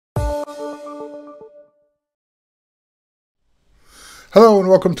Hello and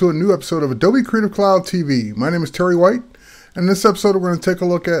welcome to a new episode of Adobe Creative Cloud TV. My name is Terry White, and in this episode we're going to take a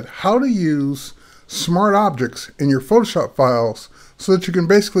look at how to use smart objects in your Photoshop files so that you can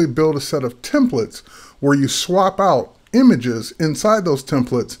basically build a set of templates where you swap out images inside those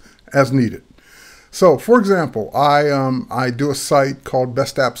templates as needed. So for example, I do a site called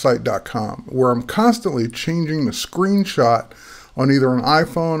bestappsite.com where I'm constantly changing the screenshot on either an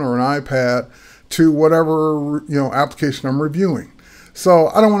iPhone or an iPad to whatever application I'm reviewing. So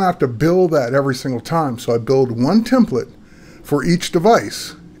I don't want to have to build that every single time. So I build one template for each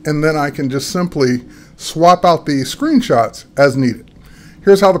device, and then I can just simply swap out the screenshots as needed.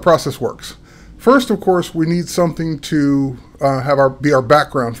 Here's how the process works. First, of course, we need something to be our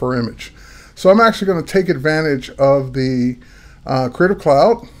background for our image. So I'm actually going to take advantage of the Creative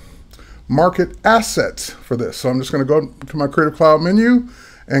Cloud Market Assets for this. So I'm just going to go to my Creative Cloud menu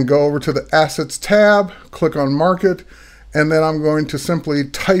and go over to the Assets tab, click on Market, and then I'm going to simply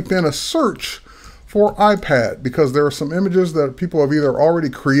type in a search for iPad because there are some images that people have either already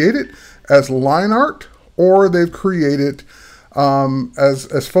created as line art or they've created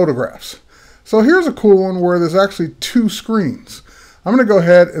as photographs. So here's a cool one where there's actually two screens. I'm going to go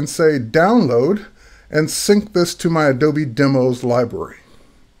ahead and say download and sync this to my Adobe Demos library.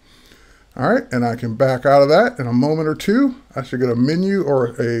 All right, and I can back out of that in a moment or two. I should get a menu or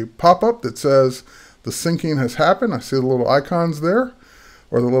a pop-up that says the syncing has happened. I see the little icons there,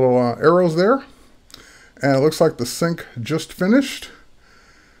 or the little arrows there. And it looks like the sync just finished.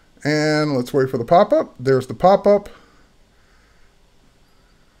 And let's wait for the pop-up. There's the pop-up.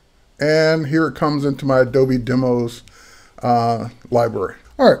 And here it comes into my Adobe Demos library.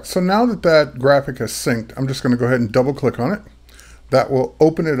 All right, so now that that graphic has synced, I'm just going to go ahead and double click on it. That will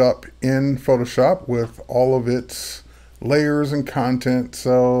open it up in Photoshop with all of its layers and content.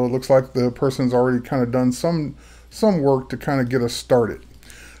 So it looks like the person's already kind of done some work to kind of get us started.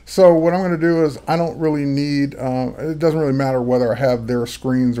 So what I'm going to do is I don't really need, it doesn't really matter whether I have their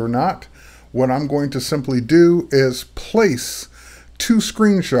screens or not. What I'm going to simply do is place two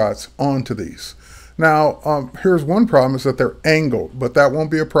screenshots onto these. Now, here's one problem is that they're angled, but that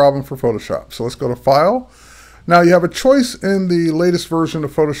won't be a problem for Photoshop. So let's go to File. Now you have a choice in the latest version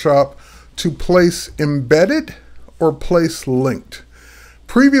of Photoshop to place embedded or place linked.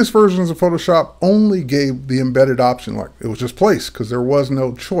 Previous versions of Photoshop only gave the embedded option, like it was just placed because there was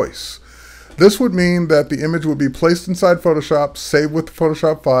no choice. This would mean that the image would be placed inside Photoshop, saved with the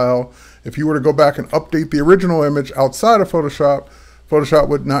Photoshop file. If you were to go back and update the original image outside of Photoshop, Photoshop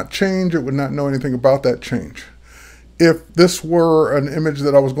would not change, it would not know anything about that change. If this were an image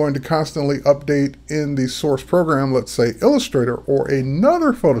that I was going to constantly update in the source program, let's say Illustrator or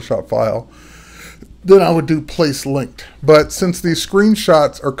another Photoshop file, then I would do place linked. But since these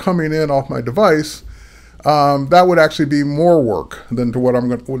screenshots are coming in off my device, that would actually be more work than what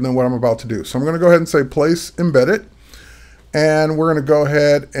I'm about to do. So I'm going to go ahead and say place embedded, and we're going to go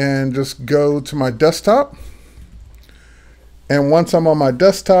ahead and just go to my desktop. And once I'm on my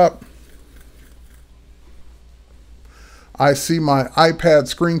desktop, I see my iPad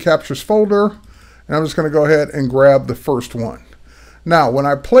screen captures folder, and I'm just going to go ahead and grab the first one. Now, when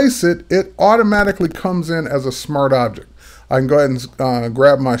I place it, it automatically comes in as a smart object. I can go ahead and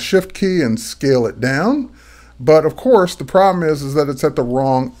grab my Shift key and scale it down. But of course, the problem is that it's at the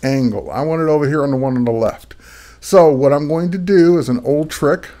wrong angle. I want it over here on the one on the left. So what I'm going to do is an old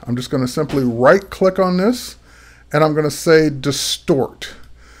trick. I'm just going to simply right-click on this, and I'm going to say Distort.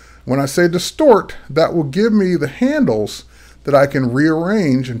 When I say Distort, that will give me the handles that I can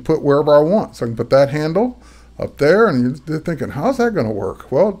rearrange and put wherever I want. So I can put that handle up there, and you're thinking, how's that going to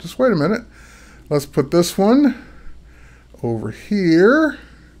work? Well, just wait a minute. Let's put this one over here,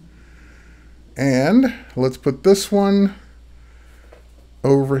 and let's put this one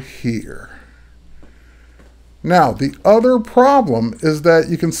over here. Now, the other problem is that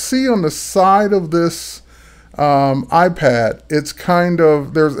you can see on the side of this iPad, it's kind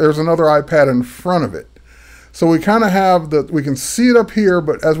of, there's another iPad in front of it. So we kind of have we can see it up here,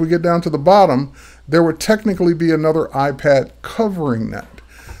 but as we get down to the bottom, there would technically be another iPad covering that.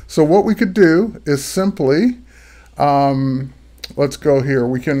 So what we could do is simply, let's go here.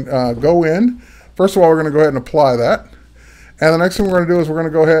 We can go in. First of all, we're going to go ahead and apply that. And the next thing we're going to do is we're going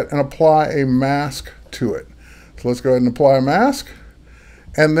to go ahead and apply a mask to it. So let's go ahead and apply a mask.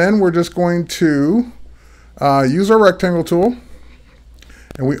 And then we're just going to use our rectangle tool.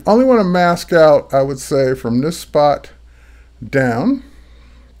 And we only want to mask out, I would say, from this spot down.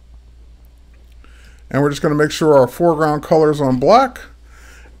 And we're just going to make sure our foreground color is on black.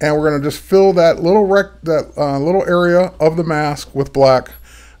 And we're going to just fill that little little area of the mask with black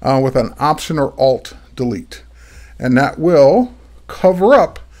with an Option or Alt Delete. And that will cover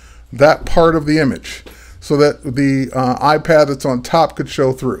up that part of the image so that the iPad that's on top could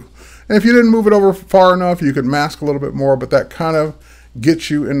show through. And if you didn't move it over far enough, you could mask a little bit more, but that kind of gets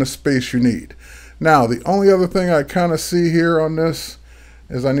you in the space you need. Now, the only other thing I kind of see here on this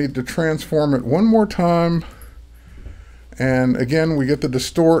is I need to transform it one more time. And again, we get the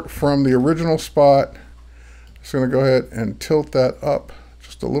distort from the original spot. Just going to go ahead and tilt that up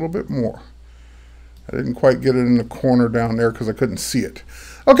just a little bit more. I didn't quite get it in the corner down there because I couldn't see it.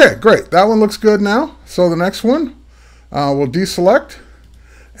 Okay, great. That one looks good now. So the next one, we'll deselect,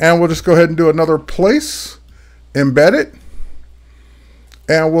 and we'll just go ahead and do another place, embed it,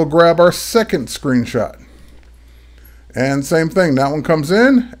 and we'll grab our second screenshot. And same thing, that one comes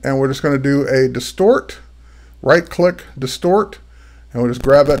in, and we're just going to do a distort, right-click, distort, and we'll just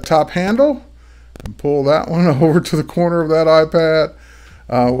grab that top handle and pull that one over to the corner of that iPad.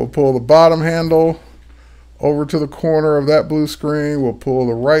 We'll pull the bottom handle over to the corner of that blue screen. We'll pull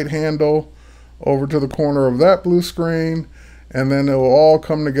the right handle over to the corner of that blue screen, and then it will all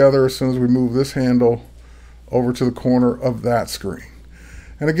come together as soon as we move this handle over to the corner of that screen.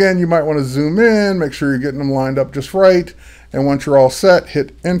 And again, you might want to zoom in, make sure you're getting them lined up just right. And once you're all set,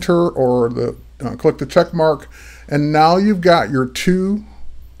 hit enter or click the check mark. And now you've got your two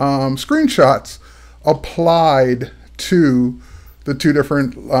screenshots applied to the two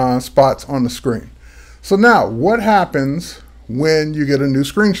different spots on the screen. So now what happens when you get a new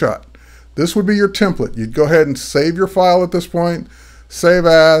screenshot? This would be your template. You'd go ahead and save your file at this point, save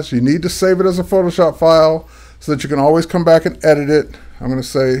as. You need to save it as a Photoshop file so that you can always come back and edit it. I'm going to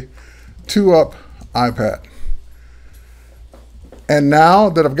say 2UP iPad. And now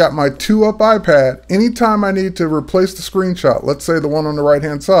that I've got my 2UP iPad, anytime I need to replace the screenshot, let's say the one on the right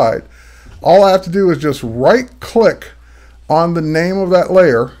hand side, all I have to do is just right click on the name of that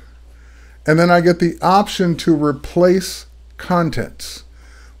layer, and then I get the option to replace contents.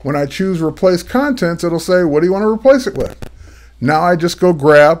 When I choose replace contents, it'll say, what do you want to replace it with? Now I just go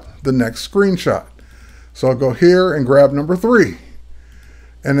grab the next screenshot. So I'll go here and grab number 3.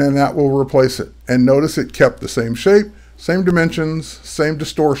 And then that will replace it. And notice it kept the same shape, same dimensions, same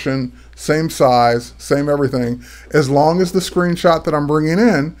distortion, same size, same everything, as long as the screenshot that I'm bringing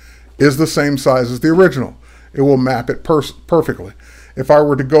in is the same size as the original. It will map it perfectly. If I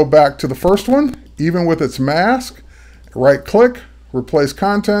were to go back to the first one, even with its mask, right click, replace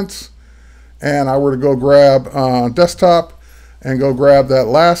contents, and I were to go grab desktop and go grab that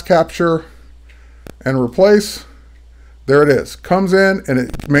last capture and replace, there it is. Comes in and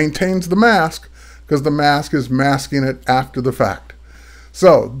it maintains the mask because the mask is masking it after the fact.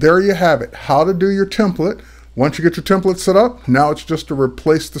 So there you have it, how to do your template. Once you get your template set up, now it's just to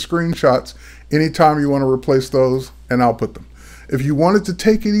replace the screenshots anytime you want to replace those and output them. If you wanted to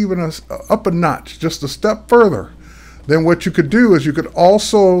take it even up a notch, just a step further, then what you could do is you could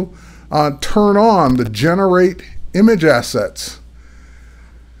also turn on the generate image assets.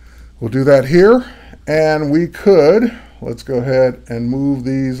 We'll do that here, and we could, let's go ahead and move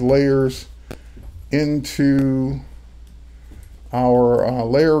these layers into our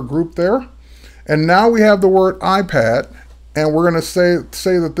layer group there. And now we have the word iPad, and we're going to say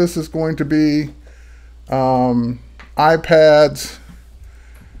that this is going to be iPads.jpg.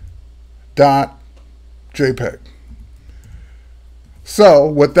 So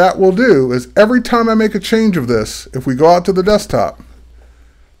what that will do is every time I make a change of this, if we go out to the desktop,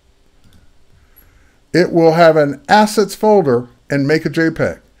 it will have an assets folder and make a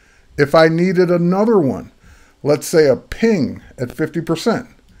JPEG. If I needed another one, let's say a ping at 50%,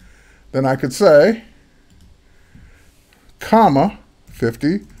 then I could say, comma,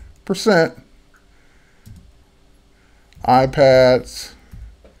 50% iPads.png.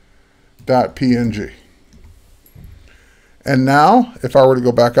 And now, if I were to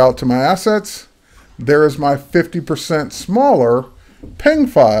go back out to my assets, there is my 50% smaller ping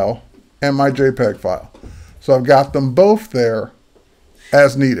file and my JPEG file. So I've got them both there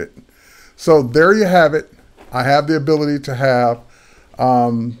as needed. So there you have it. I have the ability to have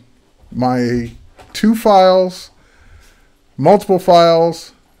my two files, multiple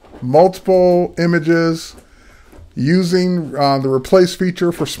images, using the replace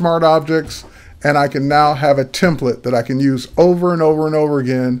feature for smart objects, and I can now have a template that I can use over and over and over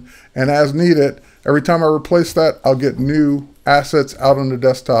again, and as needed, every time I replace that, I'll get new assets out on the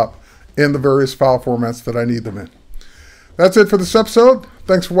desktop in the various file formats that I need them in. That's it for this episode.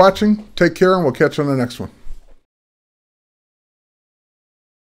 Thanks for watching. Take care, and we'll catch you on the next one.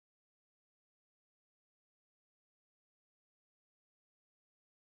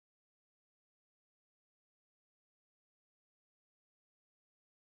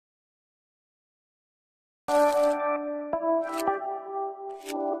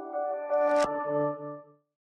 you.